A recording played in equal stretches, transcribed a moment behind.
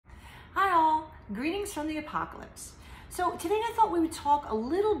Greetings from the apocalypse. So today I thought we would talk a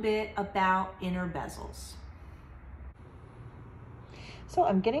little bit about inner bezels. So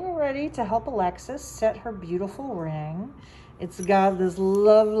I'm getting ready to help Alexis set her beautiful ring. It's got this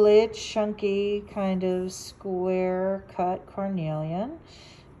lovely, chunky, kind of square cut carnelian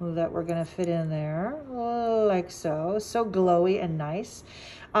that we're gonna fit in there, like so. So glowy and nice.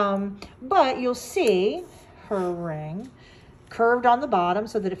 But you'll see her ring curved on the bottom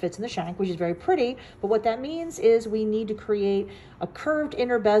so that it fits in the shank, which is very pretty. But what that means is we need to create a curved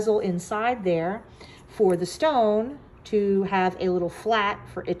inner bezel inside there for the stone to have a little flat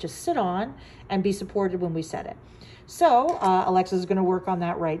for it to sit on and be supported when we set it. So Alexis is going to work on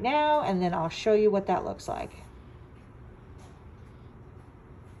that right now, and then I'll show you what that looks like.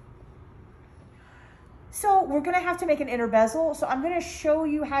 So we're going to have to make an inner bezel. So I'm going to show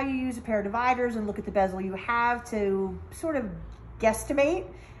you how you use a pair of dividers and look at the bezel you have to sort of guesstimate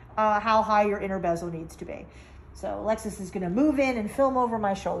how high your inner bezel needs to be. So Alexis is going to move in and film over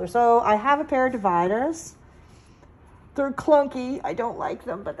my shoulder. So I have a pair of dividers. They're clunky. I don't like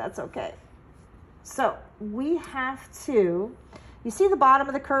them, but that's okay. So we have to, you see the bottom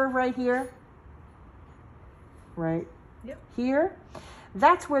of the curve right here? Right here?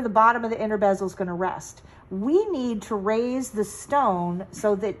 That's where the bottom of the inner bezel is going to rest. We need to raise the stone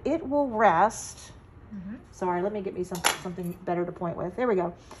so that it will rest. Sorry, let me get me something better to point with. There we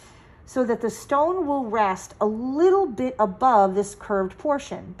go. So that the stone will rest a little bit above this curved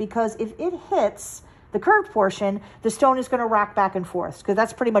portion, because if it hits the curved portion, the stone is going to rock back and forth, because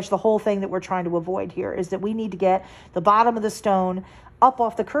that's pretty much the whole thing that we're trying to avoid here, is that we need to get the bottom of the stone up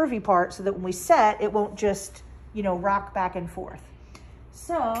off the curvy part so that when we set, it won't just, you know, rock back and forth.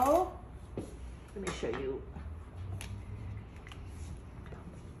 So let me show you.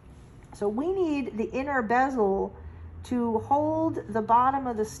 So we need the inner bezel to hold the bottom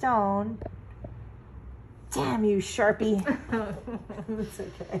of the stone. Damn you, Sharpie. It's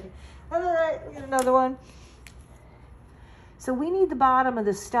okay. All right, we got another one. So we need the bottom of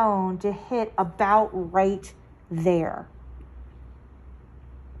the stone to hit about right there.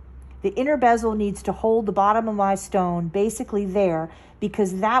 The inner bezel needs to hold the bottom of my stone basically there,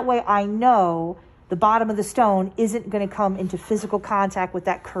 because that way I know the bottom of the stone isn't going to come into physical contact with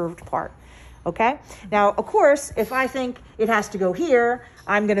that curved part. Okay? Now, of course, if I think it has to go here,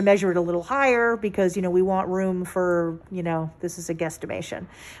 I'm going to measure it a little higher because, you know, we want room for, you know, this is a guesstimation.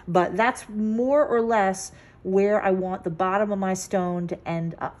 But that's more or less where I want the bottom of my stone to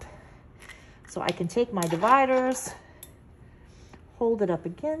end up. So I can take my dividers, hold it up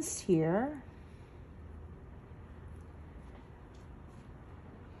against here.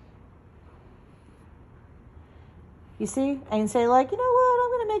 You see? And say, like, you know what? I'm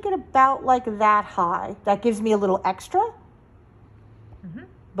going to make it about like that high. That gives me a little extra.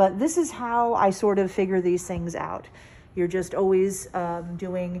 But this is how I sort of figure these things out. You're just always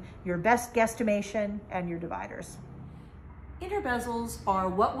doing your best guesstimation and your dividers. Inner bezels are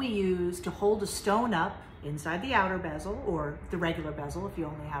what we use to hold a stone up inside the outer bezel, or the regular bezel if you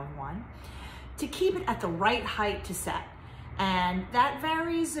only have one, to keep it at the right height to set. And that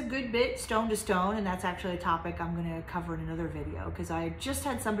varies a good bit stone to stone, and that's actually a topic I'm going to cover in another video, because I just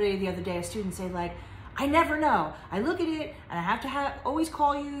had somebody the other day, a student, say, like, I never know. I look at it and I have to always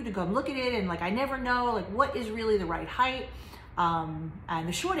call you to go look at it, and like I never know like what is really the right height. And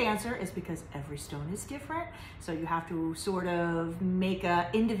the short answer is because every stone is different, so you have to sort of make an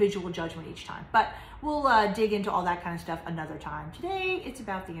individual judgment each time. But we'll dig into all that kind of stuff another time. Today, it's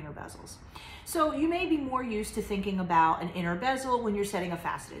about the inner bezels. So you may be more used to thinking about an inner bezel when you're setting a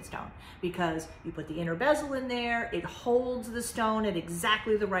faceted stone, because you put the inner bezel in there, it holds the stone at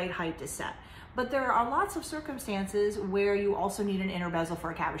exactly the right height to set. But there are lots of circumstances where you also need an inner bezel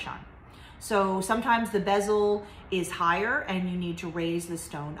for a cabochon. So sometimes the bezel is higher and you need to raise the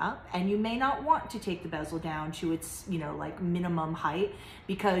stone up, and you may not want to take the bezel down to its, you know, like minimum height,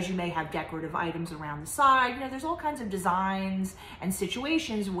 because you may have decorative items around the side. You know, there's all kinds of designs and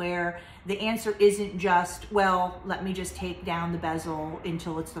situations where the answer isn't just, well, let me just take down the bezel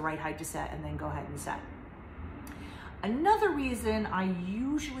until it's the right height to set and then go ahead and set. Another reason I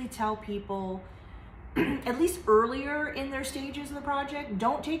usually tell people, at least earlier in their stages of the project,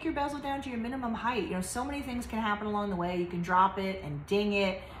 don't take your bezel down to your minimum height. You know, so many things can happen along the way. You can drop it and ding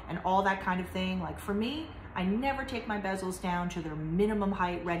it and all that kind of thing. Like for me, I never take my bezels down to their minimum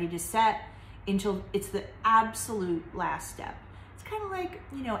height ready to set until it's the absolute last step. It's kind of like,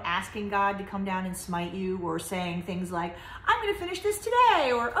 you know, asking God to come down and smite you, or saying things like, I'm going to finish this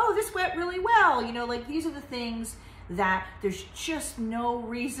today, or, oh, this went really well. You know, like these are the things that there's just no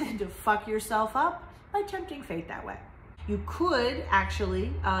reason to fuck yourself up by tempting fate that way. You could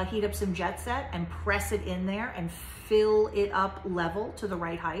actually heat up some jet set and press it in there and fill it up level to the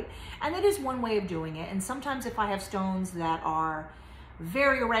right height. And that is one way of doing it. And sometimes if I have stones that are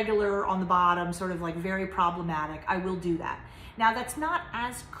very irregular on the bottom, sort of like very problematic, I will do that. Now that's not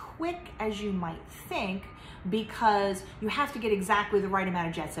as quick as you might think, because you have to get exactly the right amount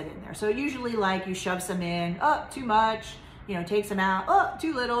of jet set in there. So usually like you shove some in, oh, too much, you know, take some out, oh,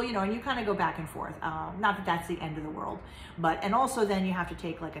 too little, you know, and you kind of go back and forth. Not that that's the end of the world, and also then you have to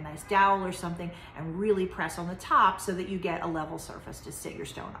take like a nice dowel or something and really press on the top so that you get a level surface to sit your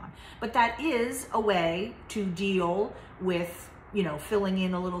stone on. But that is a way to deal with, you know, filling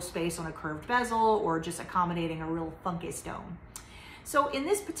in a little space on a curved bezel or just accommodating a real funky stone. So in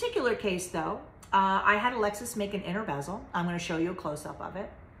this particular case though, I had Alexis make an inner bezel. I'm going to show you a close-up of it,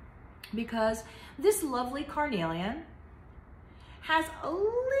 because this lovely carnelian has a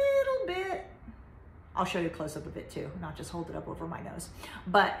little bit, I'll show you a close-up of it too, not just hold it up over my nose,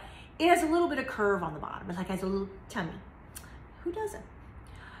 but it has a little bit of curve on the bottom. It like has a little tummy. Who doesn't?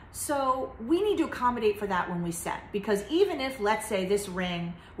 So we need to accommodate for that when we set, because even if, let's say, this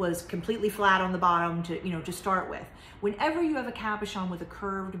ring was completely flat on the bottom to, you know, to start with, whenever you have a cabochon with a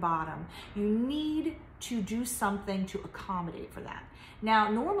curved bottom, you need to do something to accommodate for that. Now,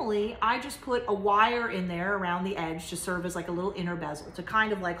 normally I just put a wire in there around the edge to serve as like a little inner bezel to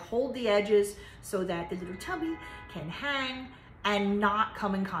kind of like hold the edges so that the little tummy can hang and not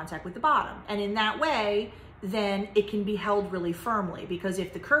come in contact with the bottom. And in that way, then it can be held really firmly, because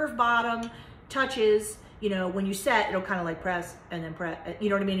if the curved bottom touches, you know, when you set, it'll kind of like press and then press, you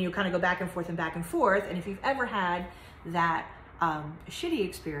know what I mean? You'll kind of go back and forth and back and forth. And if you've ever had that shitty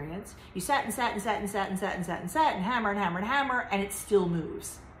experience, you set and set and set and set and set and set and set and hammer and hammer and hammer, and it still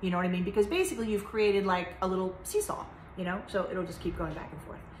moves. You know what I mean? Because basically you've created like a little seesaw, you know, so it'll just keep going back and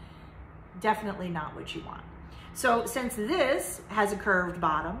forth. Definitely not what you want. So since this has a curved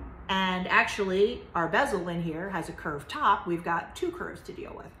bottom, and actually our bezel in here has a curved top, we've got two curves to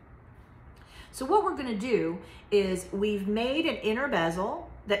deal with. So what we're gonna do is we've made an inner bezel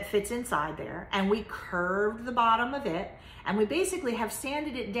that fits inside there, and we curved the bottom of it, and we basically have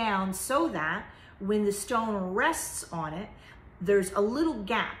sanded it down so that when the stone rests on it, there's a little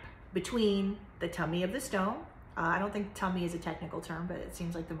gap between the tummy of the stone. I don't think tummy is a technical term, but it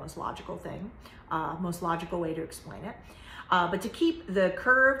seems like the most logical thing, most logical way to explain it. But to keep the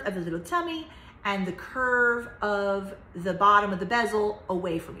curve of the little tummy and the curve of the bottom of the bezel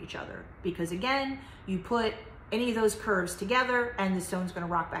away from each other. Because again, you put any of those curves together and the stone's gonna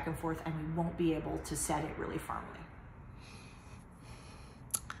rock back and forth and we won't be able to set it really firmly.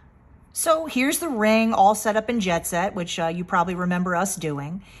 So here's the ring all set up in jet set, which you probably remember us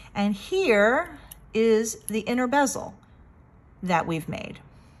doing. And here is the inner bezel that we've made.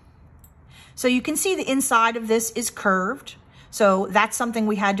 So you can see the inside of this is curved. So that's something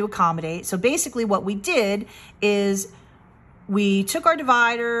we had to accommodate. So basically what we did is we took our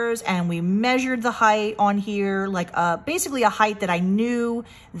dividers and we measured the height on here, like basically a height that I knew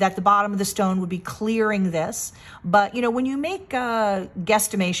that the bottom of the stone would be clearing this. But, you know, when you make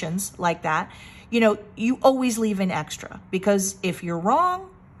guesstimations like that, you know, you always leave in extra, because if you're wrong,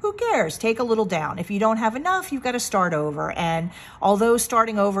 who cares? Take a little down. If you don't have enough, you've got to start over. And although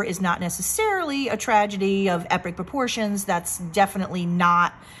starting over is not necessarily a tragedy of epic proportions, that's definitely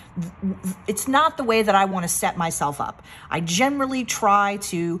not, it's not the way that I want to set myself up. I generally try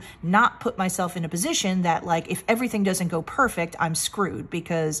to not put myself in a position that, like, if everything doesn't go perfect, I'm screwed,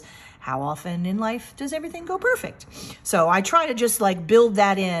 because how often in life does everything go perfect? So I try to just like build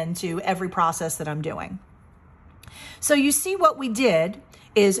that into every process that I'm doing. So you see what we did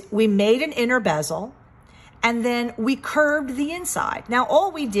is we made an inner bezel and then we curved the inside. Now, all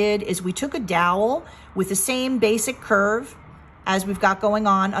we did is we took a dowel with the same basic curve as we've got going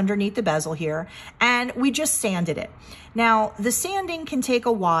on underneath the bezel here, and we just sanded it. Now, the sanding can take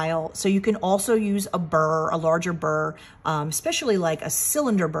a while, so you can also use a burr, a larger burr, especially like a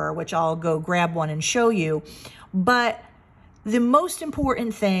cylinder burr, which I'll go grab one and show you. But the most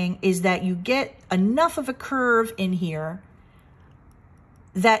important thing is that you get enough of a curve in here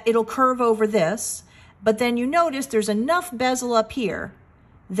that it'll curve over this, but then you notice there's enough bezel up here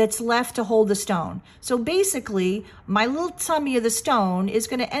that's left to hold the stone. So basically, my little tummy of the stone is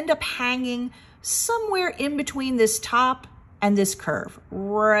gonna end up hanging somewhere in between this top and this curve,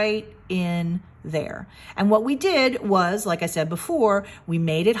 right in there. And what we did was, like I said before, we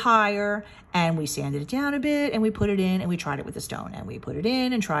made it higher and we sanded it down a bit and we put it in and we tried it with the stone, and we put it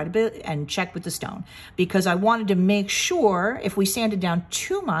in and tried a bit and checked with the stone, because I wanted to make sure if we sanded down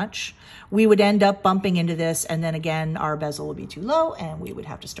too much, we would end up bumping into this, and then again, our bezel would be too low and we would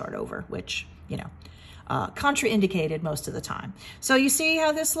have to start over, which, you know, contraindicated most of the time. So you see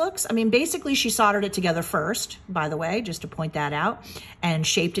how this looks? I mean, basically she soldered it together first, by the way, just to point that out, and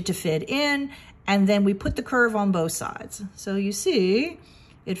shaped it to fit in. And then we put the curve on both sides. So you see,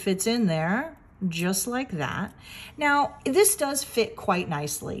 it fits in there just like that. Now, this does fit quite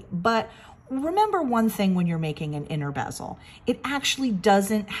nicely, but remember one thing when you're making an inner bezel, it actually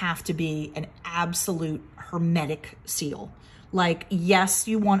doesn't have to be an absolute hermetic seal. Like, yes,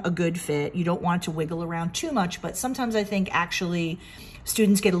 you want a good fit. You don't want it to wiggle around too much, but sometimes I think actually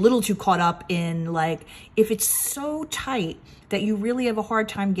students get a little too caught up in, like, if it's so tight that you really have a hard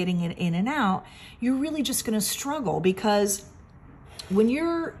time getting it in and out, you're really just going to struggle, because when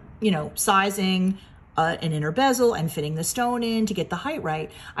you're, you know, sizing an inner bezel and fitting the stone in to get the height right,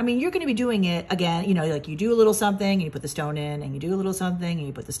 I mean, you're going to be doing it again, you know, like you do a little something and you put the stone in, and you do a little something and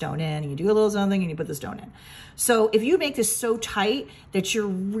you put the stone in, and you do a little something and you put the stone in. So if you make this so tight that you're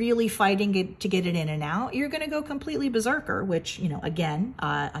really fighting to get it in and out, you're going to go completely berserker, which, you know, again,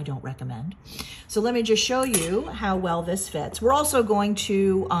 I don't recommend. So let me just show you how well this fits. We're also going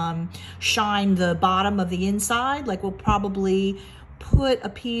to shine the bottom of the inside. Like, we'll probably put a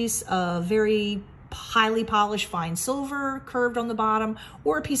piece of very highly polished fine silver curved on the bottom,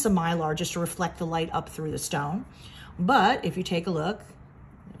 or a piece of mylar just to reflect the light up through the stone. But if you take a look,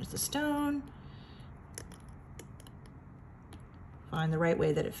 there's the stone. Find the right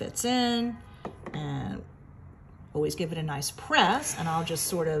way that it fits in, and always give it a nice press. And I'll just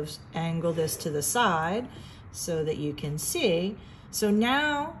sort of angle this to the side so that you can see. So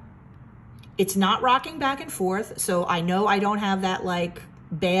now it's not rocking back and forth. So I know I don't have that like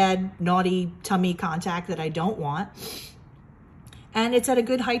bad, naughty tummy contact that I don't want. And it's at a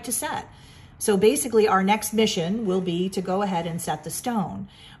good height to set. So basically our next mission will be to go ahead and set the stone.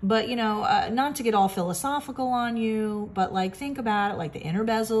 But, you know, not to get all philosophical on you, but like, think about it like the inner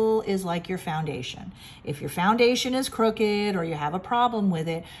bezel is like your foundation. If your foundation is crooked or you have a problem with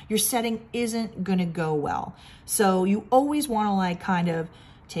it, your setting isn't gonna go well. So you always wanna like kind of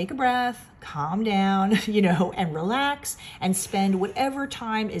take a breath, calm down, you know, and relax, and spend whatever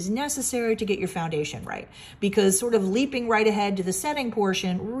time is necessary to get your foundation right. Because sort of leaping right ahead to the setting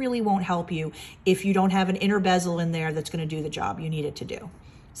portion really won't help you if you don't have an inner bezel in there that's going to do the job you need it to do.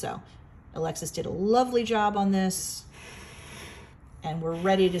 So Alexis did a lovely job on this, and we're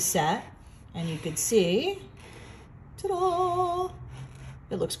ready to set. And you could see, ta-da!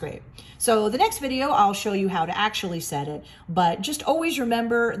 It looks great. So the next video, I'll show you how to actually set it, but just always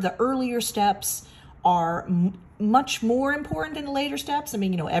remember the earlier steps are much more important than the later steps. I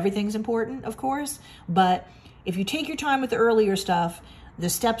mean, you know, everything's important, of course, but if you take your time with the earlier stuff, the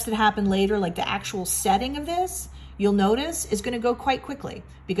steps that happen later, like the actual setting of this, you'll notice is going to go quite quickly,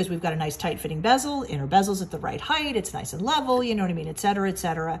 because we've got a nice tight fitting bezel, inner bezel's at the right height, it's nice and level, you know what I mean, et cetera, et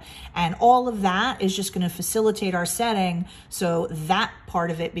cetera. And all of that is just going to facilitate our setting, so that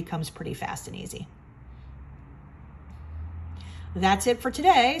part of it becomes pretty fast and easy. That's it for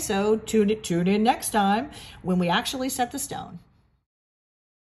today, so tune in next time when we actually set the stone.